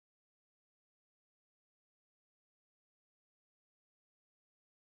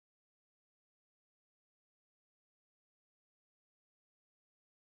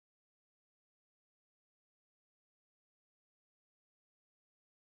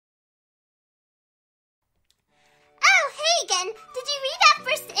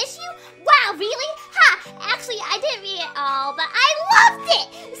Actually, I didn't read it all, but I loved it!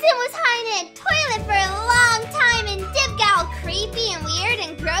 Zim was hiding in a toilet for a long time, and Dib got all creepy and weird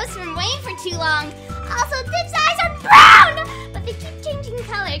and gross from waiting for too long. Also, Dib's eyes are brown, but they keep changing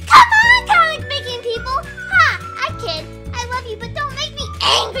color. Come on, comic making people! Ha! I kid. I love you, but don't make me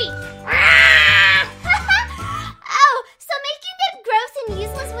angry! Oh, so making Dib gross and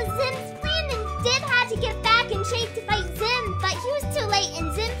useless was Zim's plan, and Dib had to get back in shape to fight Zim, but he was too late,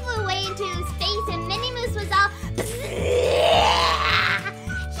 and Zim flew away into space, and Minnie Moose was all...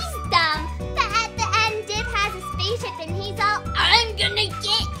 He's dumb, but at the end, Dib has a spaceship, and he's all, I'm gonna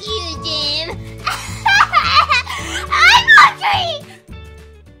get you, Zim! I'm hungry!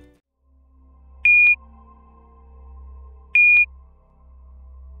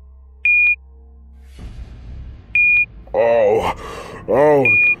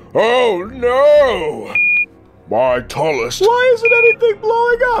 Oh no! My tallest. Why isn't anything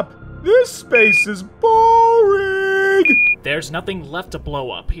blowing up? This space is boring! There's nothing left to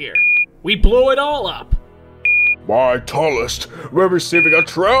blow up here. We blew it all up! My tallest, we're receiving a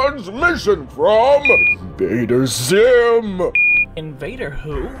transmission from Invader Zim! Invader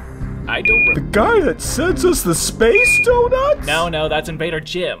who? I don't The guy that sends us the space donuts? No, that's Invader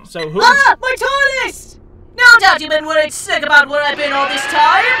Zim. So who? Ah! My tallest! No doubt you've been worried sick about where I've been all this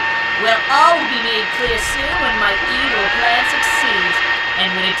time. Well, all will be made clear soon when my evil plan succeeds.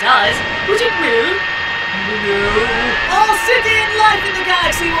 And when it does, which it will, all sentient life in the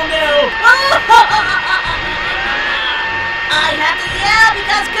galaxy will know. I have to yell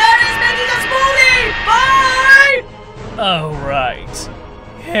because Curry's making us movie! Bye! Oh, right.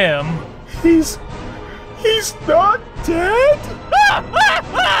 Him. He's not dead?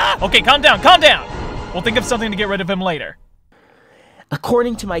 Okay, calm down! We'll think of something to get rid of him later.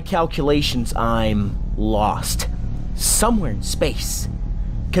 According to my calculations, I'm lost. Somewhere in space.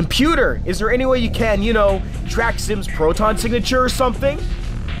 Computer, is there any way you can, track Zim's proton signature or something?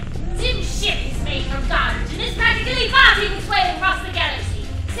 Zim's ship is made from garbage and is practically farting its way across the galaxy.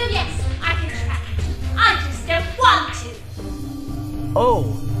 So yes, I can track it. I just don't want to.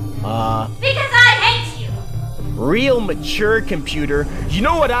 Oh, Because I hate you. real mature computer. You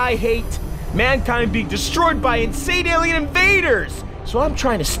know what I hate? Mankind being destroyed by insane alien invaders! So I'm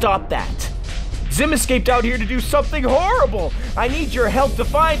trying to stop that. Zim escaped out here to do something horrible! I need your help to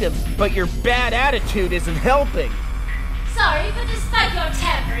find him, but your bad attitude isn't helping. Sorry, but despite your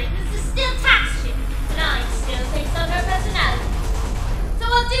tampering, this is still tax ship, and I still based on her personality. So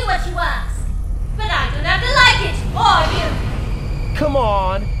I'll do what you ask. But I don't have to like it, or you. Come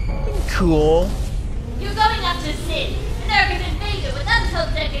on, be cool. You're going after Zim, an arrogant invader with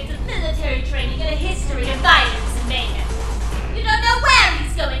untold decades of military training and a history of violence and mayhem. You don't know where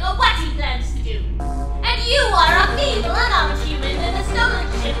he's going or what he plans to do. And you are a feeble, unarmed human in a stolen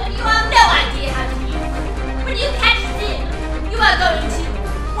ship, and you have no idea how to use it. When you catch Zim, you are going to...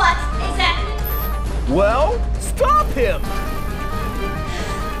 what exactly? Well, stop him!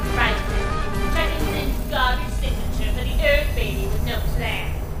 Right. Checking Zim's garbage signature for the Earth baby with no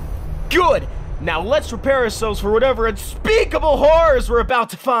plan. Good! Now let's prepare ourselves for whatever unspeakable horrors we're about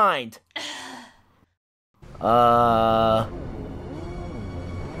to find!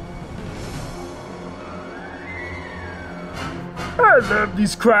 I love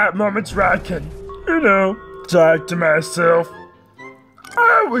these quiet moments where I can, talk to myself.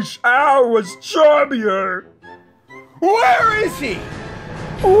 I wish I was chubbier. Where is he?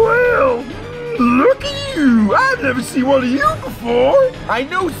 Well, look at you. I've never seen one of you before. I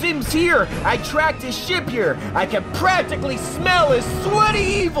know Zim's here. I tracked his ship here. I can practically smell his sweaty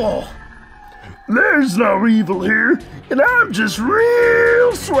evil. There's no evil here, and I'm just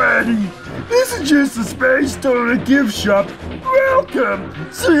real sweaty. This is just a space donut gift shop. Welcome.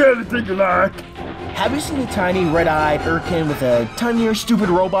 See anything you like. Have you seen a tiny red-eyed Urkin with a tinier stupid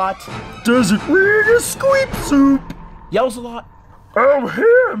robot? Doesn't ring a squeak soup. Yells a lot? Oh,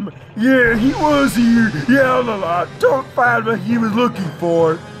 him! Yeah, he was here, yelled a lot. Don't find what he was looking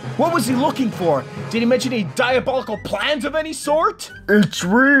for. What was he looking for? Did he mention any diabolical plans of any sort? It's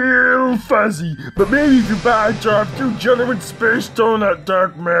real fuzzy, but maybe if you buy a jar of 2 genuine space donut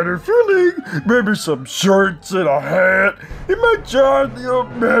dark matter filling, maybe some shorts and a hat, it might jog the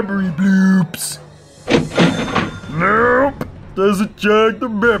old memory bloops. Nope, doesn't jog the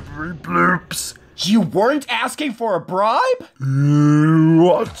memory bloops. You weren't asking for a bribe?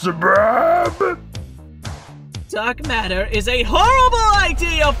 What's a bribe? Dark matter is a horrible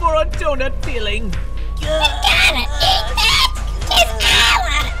idea for a donut filling. Gotta eat that!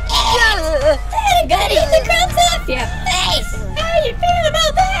 I gotta eat the crumbs off your face! How you feel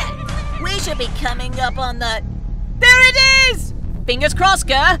about that? We should be coming up on the... There it is! Fingers crossed,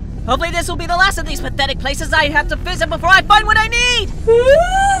 Gah. Hopefully this will be the last of these pathetic places I have to visit before I find what I need!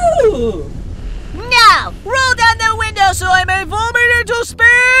 Ooh! Now, roll down the window so I may vomit into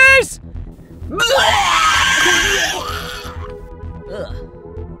space!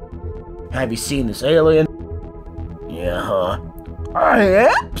 Have you seen this alien? Yeah, huh?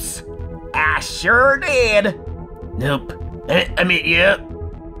 Oops! I sure did. Nope. I mean, yeah.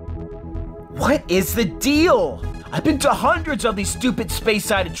 What is the deal? I've been to hundreds of these stupid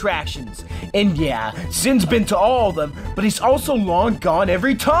space-side attractions. And yeah, Zim's been to all of them, but he's also long gone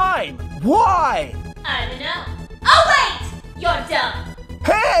every time. Why? I don't know. Oh wait! You're dumb!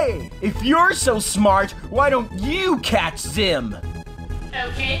 Hey! If you're so smart, why don't you catch Zim?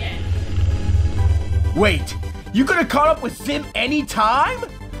 Okay then. Wait, you could have caught up with Zim any time?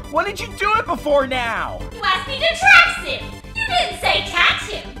 Why didn't you do it before now? You asked me to track him! You didn't say catch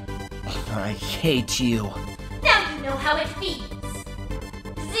him! I hate you. Now you know how it feels.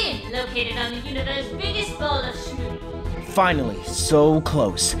 Zim, located on the universe's biggest ball of schmoo. Finally, so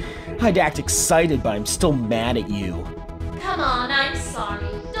close. I'd act excited, but I'm still mad at you. Come on, I'm sorry.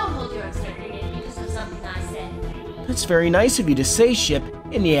 Don't hold your excitement in because of something I said. That's very nice of you to say, Ship.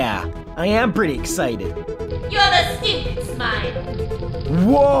 And yeah, I am pretty excited. You're the stupid smile.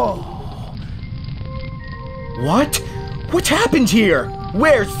 Whoa! What? What's happened here?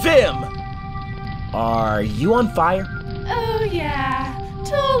 Where's Zim? Are you on fire? Oh yeah,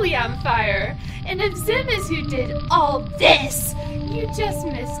 totally on fire. And if Zim is who did all this, you just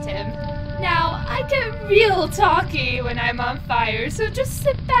missed him. Now, I get real talky when I'm on fire, so just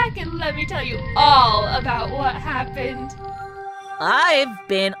sit back and let me tell you all about what happened. I've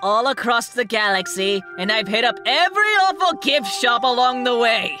been all across the galaxy, and I've hit up every awful gift shop along the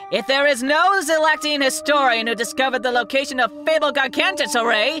way. If there is no Zilactian historian who discovered the location of Fable Gargantus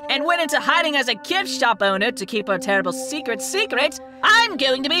Array and went into hiding as a gift shop owner to keep our terrible secret secret, I'm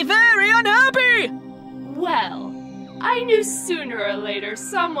going to be very unhappy! Well, I knew sooner or later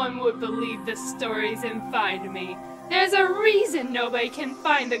someone would believe the stories and find me. There's a reason nobody can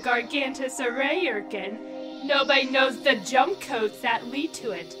find the Gargantus Array again. Nobody knows the jump codes that lead to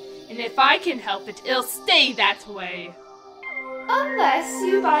it. And if I can help it, it'll stay that way. Unless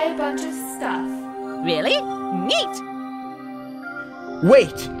you buy a bunch of stuff. Really? Neat!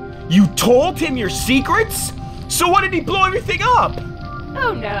 Wait, you told him your secrets? So why did he blow everything up?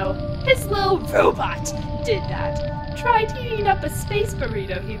 Oh no, his little robot did that. Tried heating up a space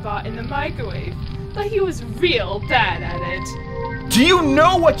burrito he bought in the microwave, but he was real bad at it. Do you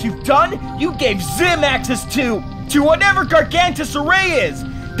know what you've done? You gave Zim access to whatever Gargantus Array is.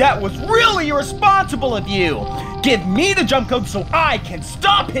 That was really irresponsible of you. Give me the jump code so I can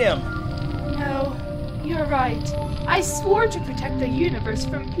stop him. No, you're right. I swore to protect the universe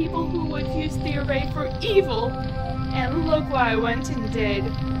from people who would use the array for evil. And look what I went and did.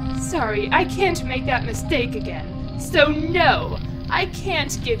 Sorry, I can't make that mistake again. So no, I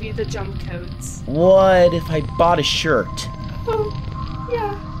can't give you the jump codes. What if I bought a shirt? Oh,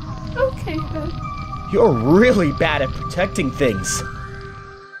 yeah. Okay, then. You're really bad at protecting things.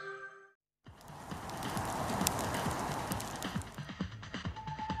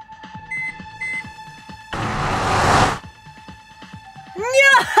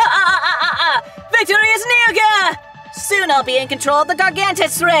 Victory is near! Soon I'll be in control of the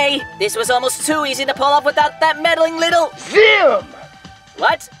Gargantus Ray. This was almost too easy to pull off without that meddling little Zim!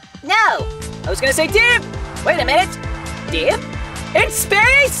 What? No! I was gonna say dip! Wait a minute! Dip? In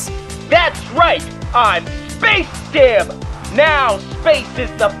space? That's right! I'm Space Dib! Now space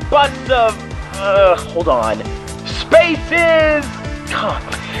is the butts of... hold on. Space is... God,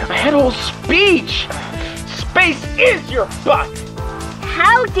 I had a whole speech! Space is your butt!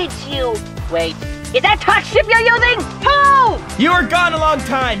 How did you... Wait, is that touch ship you're using? Who? You were gone a long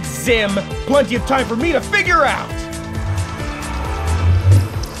time, Zim! Plenty of time for me to figure out!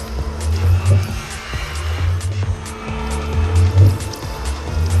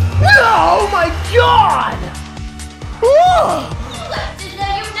 Oh my god! Ugh. Did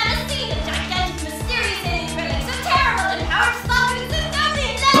know you've never seen a gigantic, mysterious alien relic so terrible and power-stopping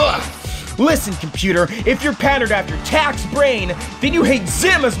tsunami? Listen, computer, if you're patterned after Tack's brain, then you hate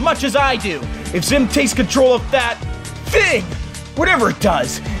Zim as much as I do. If Zim takes control of that thing, whatever it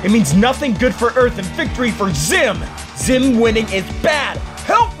does, it means nothing good for Earth and victory for Zim. Zim winning is bad.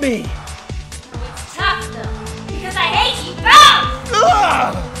 Help me! It's tough, though, because I hate you both!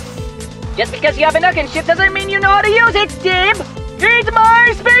 Ugh. Just because you have a Nukin ship doesn't mean you know how to use it, Dib! Eat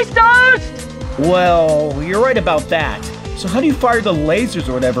my space toast! Well, you're right about that. So how do you fire the lasers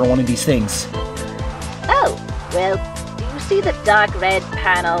or whatever on one of these things? Oh, well, do you see the dark red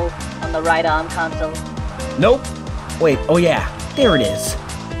panel on the right arm console? Nope. Wait, oh yeah, there it is.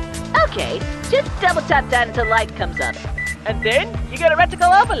 Okay, just double tap that until light comes up. And then you get a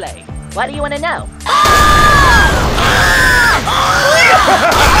reticle overlay. What do you want to know?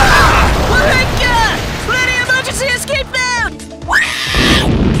 Ready emergency escape mode!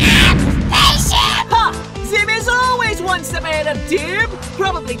 Ha! Zim is always one step ahead of Dib.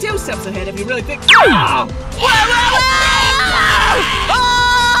 Probably 2 steps ahead if you really think. Whoa!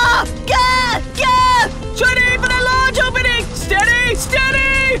 Try to aim for the large opening! Steady!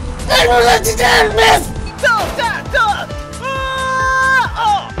 Steady! I will let you down, miss! Don't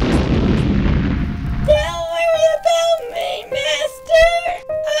worry about me, Master.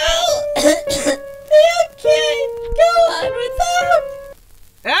 I'll be okay. Go on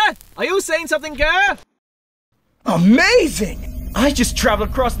without. Are you saying something, girl? Amazing! I just traveled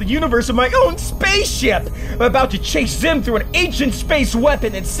across the universe in my own spaceship! I'm about to chase Zim through an ancient space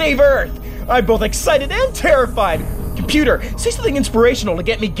weapon and save Earth! I'm both excited and terrified! Computer, say something inspirational to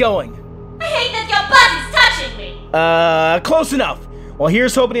get me going. I hate that your butt is touching me. Close enough. Well,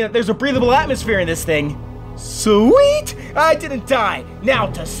 here's hoping that there's a breathable atmosphere in this thing. Sweet! I didn't die! Now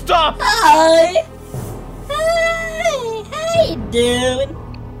to stop! Hi. How you doing?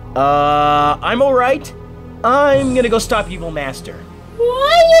 I'm alright. I'm gonna go stop Evil Master.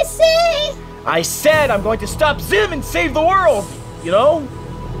 What you say? I said I'm going to stop Zim and save the world! You know?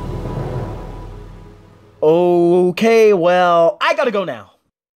 Okay, well, I gotta go now.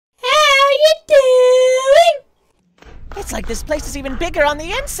 How you doing? It's like this place is even bigger on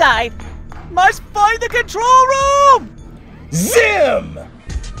the inside. Must find the control room! Zim!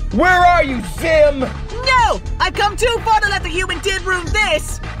 Where are you, Zim? No! I've come too far to let the human Dib ruin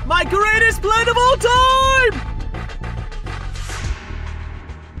this! My greatest plan of all time!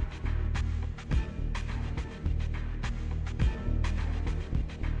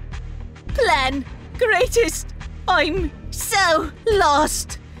 Plan? Greatest? I'm so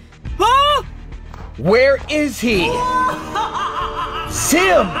lost. Huh? Where is he?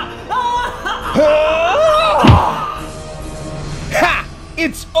 Zim! Ha!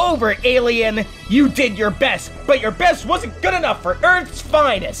 It's over, alien! You did your best, but your best wasn't good enough for Earth's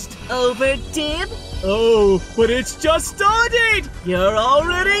finest! Over, Dib? Oh, but it's just started! You're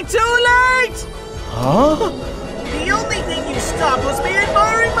already too late! Huh? The only thing you stopped was me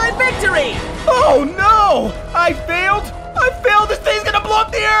admiring my victory! Oh no! I failed! I failed! This thing's gonna blow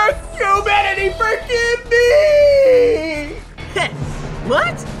up the Earth! Humanity, forgive me!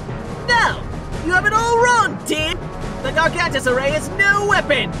 What? No! You have it all wrong, Dib! The Gargantus Array is no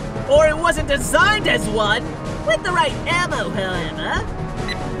weapon! Or it wasn't designed as one! With the right ammo, however!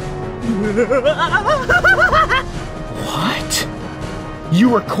 What?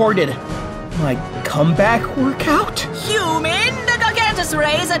 You recorded my comeback workout? Human! The Gargantus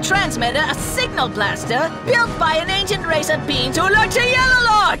Array is a transmitter, a signal blaster, built by an ancient race of beings who learned to yell a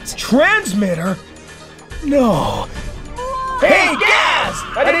lot! Transmitter? No. Hey, Gaz!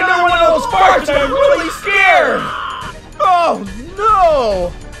 I didn't know one of those farts and I'm really scared! Oh,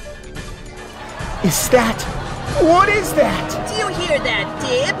 no! Is that... What is that? Do you hear that,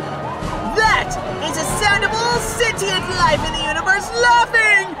 Dib? That is the sound of all sentient life in the universe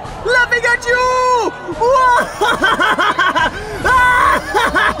laughing! Laughing at you!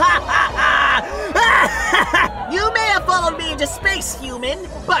 You may have followed me into space, human,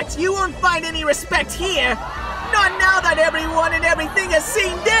 but you won't find any respect here. Not now that everyone and everything has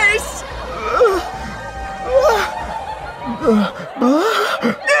seen this!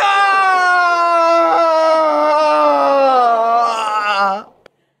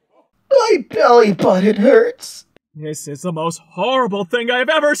 My belly button hurts. This is the most horrible thing I've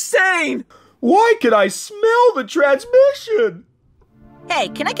ever seen! Why can I smell the transmission? Hey,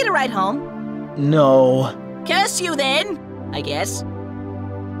 can I get a ride home? No. Curse you then, I guess.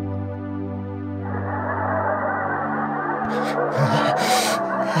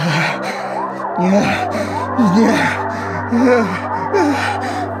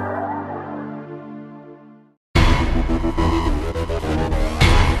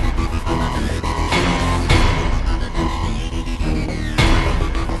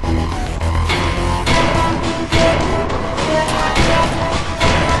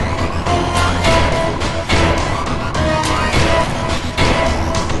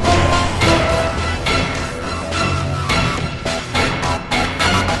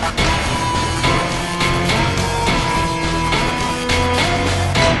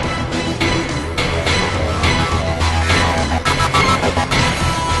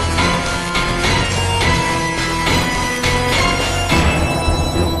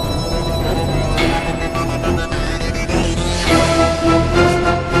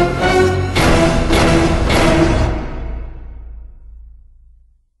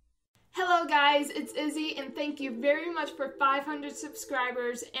 thank you very much for 500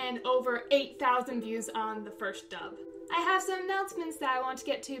 subscribers and over 8,000 views on the first dub. I have some announcements that I want to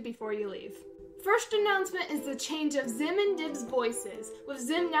get to before you leave. First announcement is the change of Zim and Dib's voices, with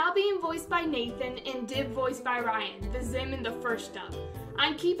Zim now being voiced by Nathan and Dib voiced by Ryan, the Zim in the first dub.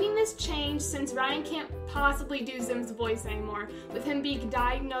 I'm keeping this change since Ryan can't possibly do Zim's voice anymore, with him being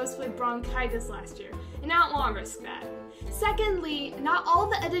diagnosed with bronchitis last year, and I don't want to risk that. Secondly, not all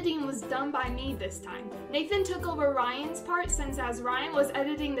the editing was done by me this time. Nathan took over Ryan's part since as Ryan was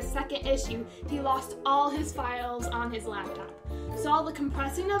editing the second issue, he lost all his files on his laptop. So all the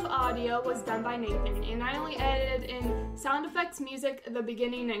compressing of audio was done by Nathan, and I only edited in sound effects, music, the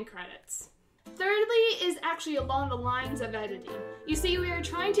beginning, and credits. Thirdly is actually along the lines of editing. You see, we are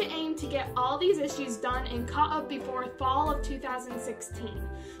trying to aim to get all these issues done and caught up before fall of 2016,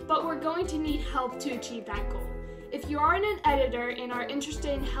 but we're going to need help to achieve that goal. If you are an editor and are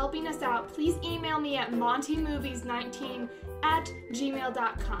interested in helping us out, please email me at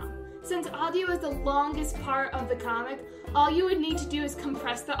montymovies19@gmail.com. Since audio is the longest part of the comic, all you would need to do is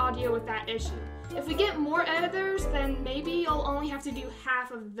compress the audio with that issue. If we get more editors, then maybe you'll only have to do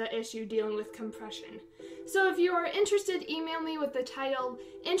half of the issue dealing with compression. So if you are interested, email me with the title,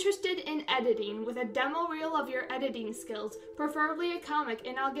 Interested in Editing, with a demo reel of your editing skills, preferably a comic,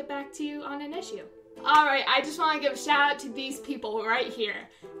 and I'll get back to you on an issue. Alright, I just want to give a shout out to these people right here.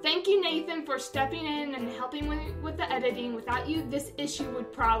 Thank you, Nathan, for stepping in and helping with the editing. Without you, this issue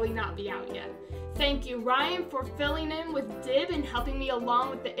would probably not be out yet. Thank you, Ryan, for filling in with Dib and helping me along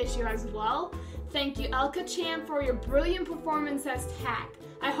with the issue as well. Thank you, Elka Chan, for your brilliant performance as Tack.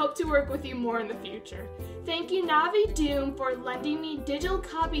 I hope to work with you more in the future. Thank you, Navi Doom, for lending me digital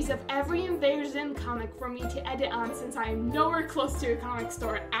copies of every Invader Zim comic for me to edit on since I am nowhere close to a comic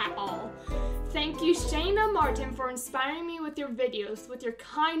store at all. Thank you, Shayna Martin, for inspiring me with your videos, with your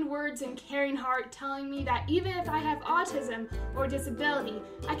kind words and caring heart, telling me that even if I have autism or disability,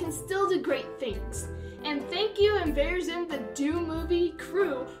 I can still do great things. And thank you, Invader Zim the Doom movie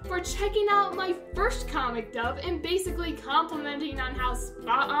crew, for checking out my first comic dub and basically complimenting on how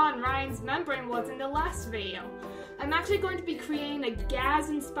spot on Ryan's membrane was in the last video. I'm actually going to be creating a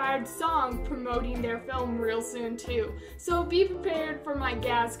Gaz-inspired song promoting their film real soon too, so be prepared for my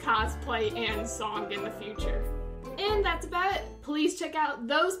Gaz cosplay and song in the future. And that's about it. Please check out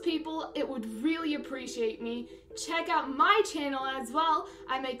those people, it would really appreciate me. Check out my channel as well.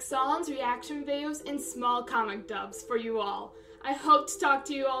 I make songs, reaction videos, and small comic dubs for you all. I hope to talk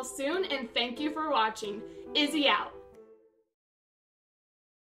to you all soon, and thank you for watching. Izzy out.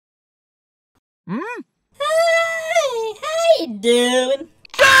 Hey, how you doing?